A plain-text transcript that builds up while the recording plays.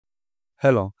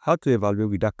Hello, how to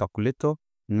evaluate with a calculator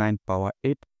 9 power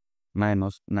 8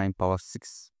 minus 9 power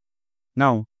 6.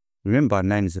 Now, remember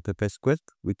 9 is a paper square,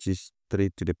 which is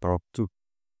 3 to the power of 2.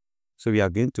 So we are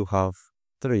going to have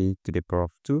 3 to the power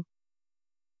of 2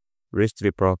 raised to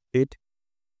the power of 8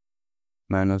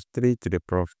 minus 3 to the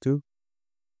power of 2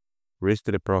 raised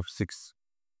to the power of 6.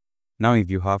 Now if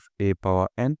you have a power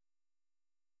n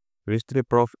raised to the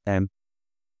power of m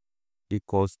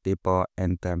equals a power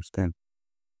n times 10.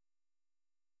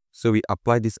 So we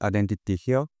apply this identity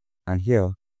here, and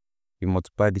here we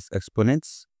multiply these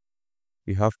exponents.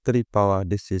 We have 3 power,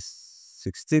 this is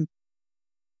 16,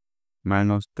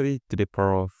 minus 3 to the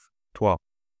power of 12.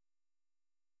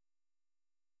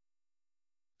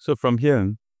 So from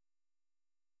here,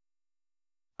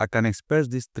 I can express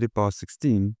this 3 power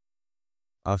 16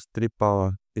 as 3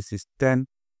 power, this is 10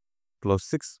 plus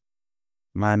 6,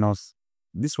 minus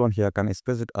this one here, I can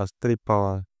express it as 3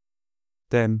 power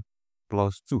 10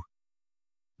 plus 2.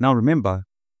 Now remember,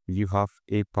 you have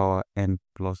a power n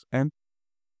plus m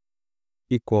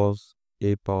equals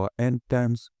a power n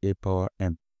times a power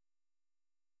m.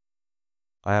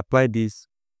 I apply this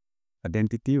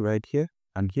identity right here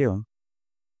and here.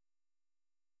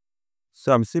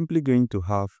 So I'm simply going to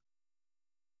have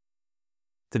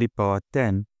 3 power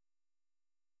 10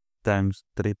 times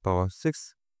 3 power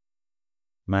 6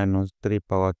 minus 3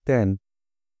 power 10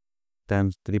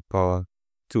 times 3 power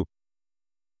 2.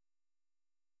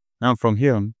 Now from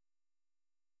here,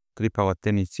 3 power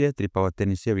 10 is here, 3 power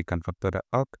 10 is here, we can factor that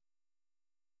out.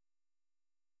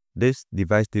 This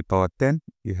divides 3 power 10,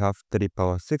 you have 3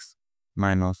 power 6,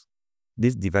 minus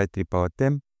this divides 3 power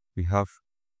 10, we have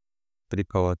 3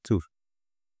 power 2.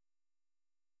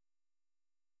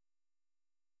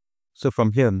 So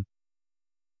from here,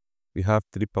 we have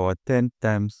 3 power 10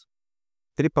 times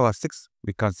 3 power 6,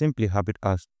 we can simply have it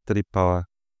as 3 power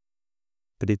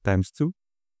 3 times 2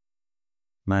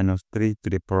 minus 3 to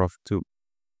the power of 2.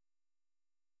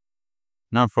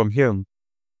 Now from here,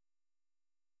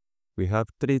 we have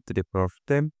 3 to the power of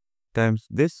 10 times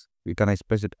this, we can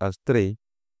express it as 3 to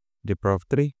the power of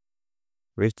 3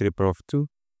 raised to the power of 2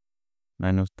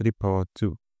 minus 3 power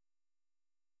 2.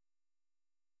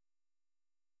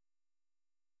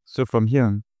 So from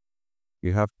here,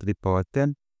 we have 3 power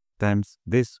 10 times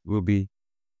this will be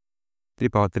 3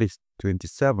 power 3 is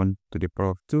 27 to the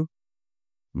power of 2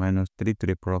 minus 3 to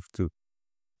the power of 2.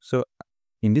 So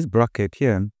in this bracket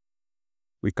here,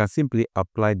 we can simply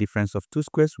apply difference of two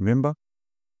squares. Remember,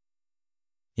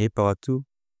 a power 2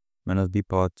 minus b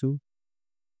power 2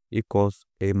 equals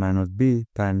a minus b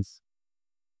times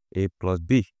a plus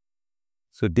b.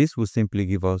 So this will simply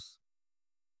give us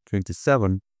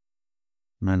 27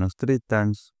 minus 3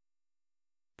 times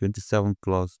 27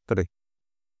 plus 3.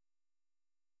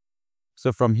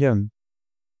 So from here,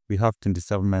 we have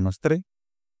 27 minus 3,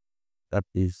 that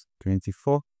is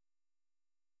 24,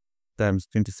 times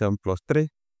 27 plus 3,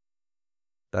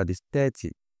 that is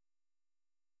 30.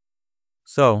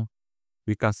 So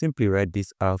we can simply write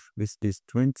this as this is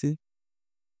 20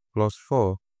 plus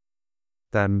 4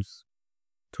 times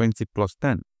 20 plus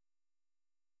 10.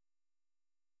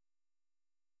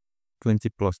 20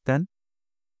 plus 10.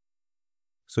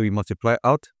 So we multiply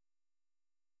out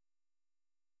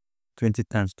 20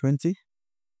 times 20.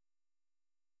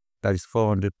 That is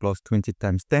 400 plus 20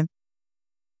 times 10.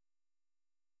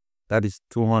 That is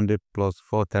 200 plus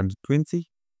 4 times 20.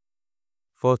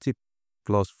 40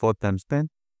 plus 4 times 10.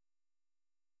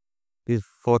 This is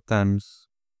 4 times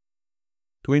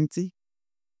 20.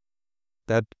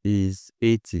 That is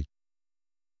 80.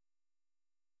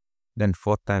 Then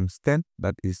 4 times 10,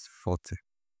 that is 40.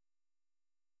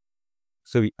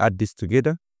 So we add this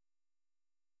together.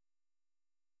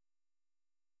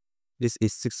 This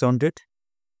is 600.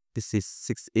 This is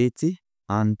 680.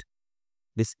 And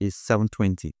this is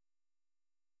 720.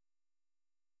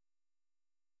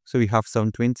 So we have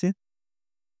 720.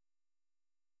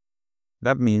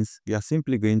 That means we are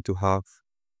simply going to have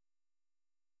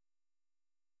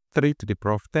 3 to the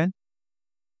power of 10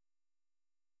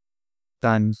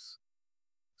 times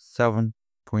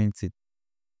 720.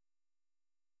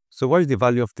 So what is the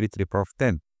value of 3 to the power of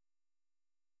 10?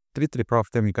 3 to the power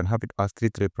of 10, we can have it as 3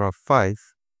 to the power of 5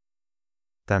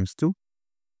 times 2.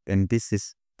 And this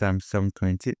is times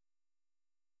 720.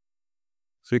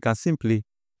 So we can simply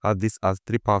have this as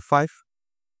 3 power 5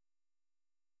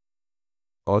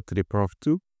 or to the power of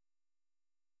 2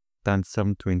 times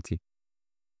 720.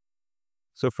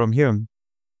 So from here,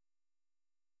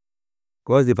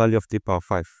 what is the value of 3 power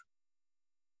 5?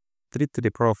 3 to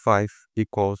the power of 5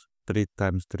 equals 3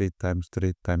 times 3 times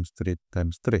 3 times 3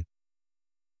 times 3.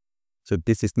 So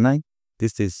this is 9,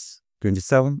 this is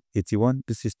 27, 81.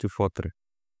 This is 243.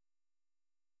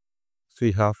 So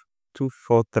we have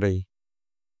 243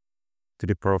 to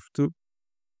the power of 2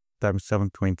 times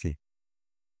 720.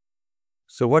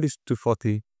 So what is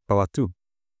 240 power 2?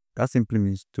 That simply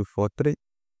means 243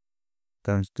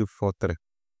 times 243.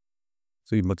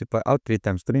 So you multiply out 3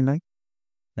 times 3, 9.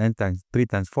 9 times 3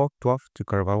 times 4, 12. 2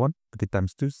 carry over 1. 3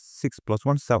 times 2, 6 plus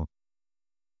 1, 7.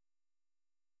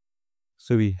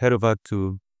 So we head over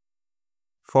to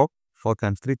 4. 4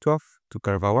 times 3, 12. 2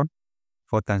 carry over 1.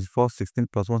 4 times 4, 16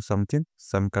 plus 1, 17.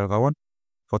 7 carry over 1.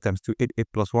 4 times 2, 8. 8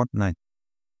 plus 1, 9.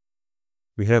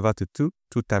 We head over to 2.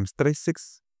 2 times 3,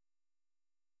 6.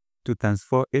 2 times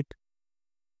 4, 8.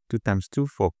 2 times 2,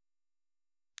 4.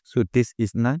 So this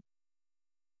is 9.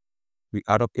 We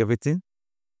add up everything.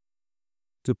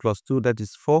 2 plus 2, that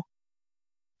is 4.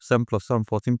 7 plus 7,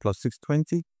 14 plus 6,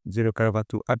 20. 0 carry over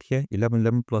 2, add here. 11,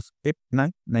 11 plus 8,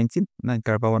 9, 19. 9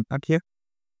 carry over 1, add here.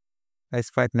 That's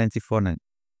 594, 9.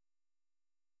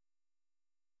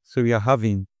 So we are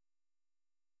having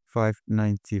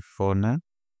 594, 9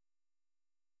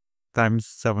 times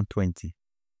 720.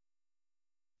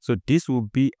 So this will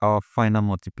be our final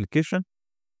multiplication.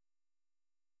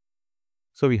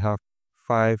 So we have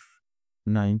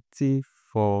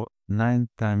 594, 9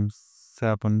 times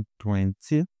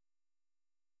 720.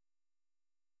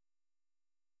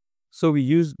 So we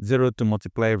use 0 to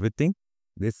multiply everything.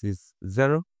 This is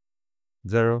 0,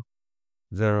 0,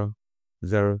 0,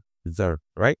 0, 0,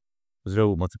 right? 0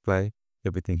 will multiply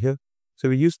everything here. So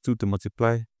we use 2 to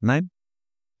multiply 9.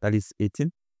 That is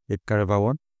 18. 8 carry over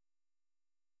 1.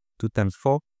 2 times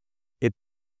 4, 8.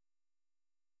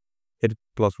 8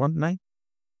 plus 1, 9.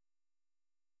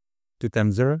 2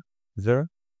 times 0, 0.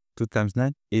 2 times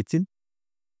 9, 18.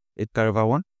 8 carry over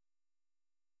 1.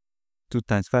 2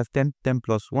 times 5, 10. 10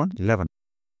 plus 1, 11.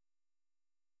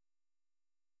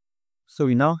 So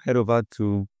we now head over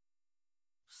to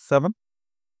 7.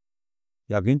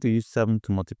 We are going to use 7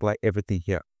 to multiply everything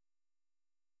here.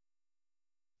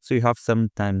 So you have 7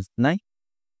 times 9.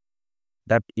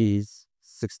 That is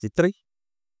 63.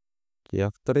 You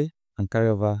have 3 and carry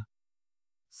over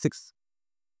 6.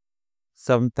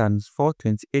 7 times 4,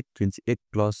 28. 28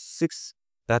 plus 6,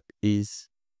 that is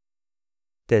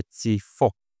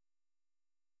 34.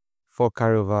 4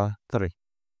 carry over 3.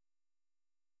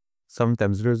 7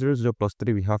 times 0, 0, 0 plus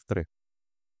 3, we have 3.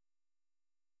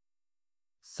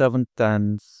 7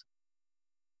 times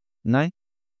 9,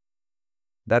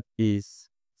 that is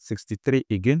 63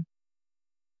 again.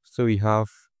 So we have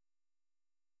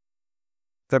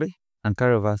 3 and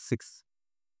carry over 6.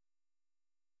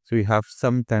 So we have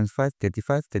 7 times 5,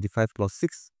 35. 35 plus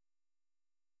 6,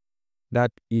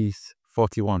 that is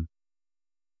 41.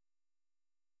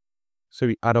 So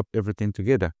we add up everything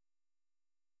together.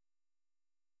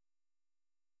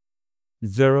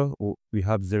 0, we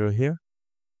have 0 here.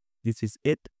 This is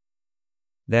 8.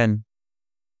 Then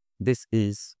this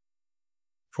is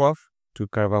 12. 2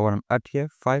 carry over 1 and add here.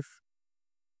 5.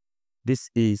 This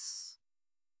is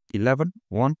 11.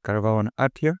 1 carry over 1 and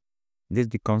add here. This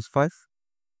becomes 5.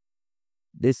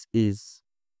 This is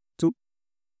 2.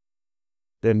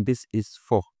 Then this is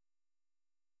 4.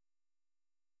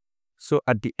 So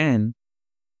at the end,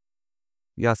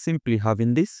 we are simply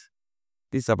having this.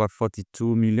 This is about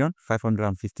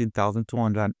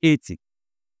 42,515,280.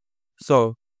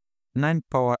 So 9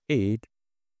 power 8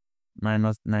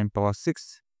 minus 9 power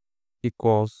 6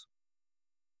 equals,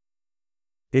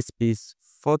 this is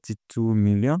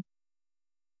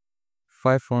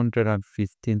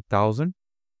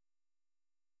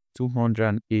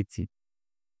 42,515,280.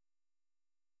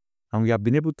 And we have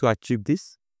been able to achieve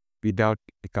this without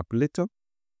a calculator.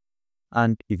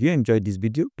 And if you enjoyed this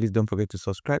video, please don't forget to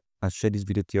subscribe and share this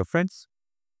video to your friends.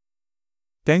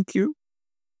 Thank you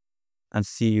and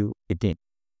see you again.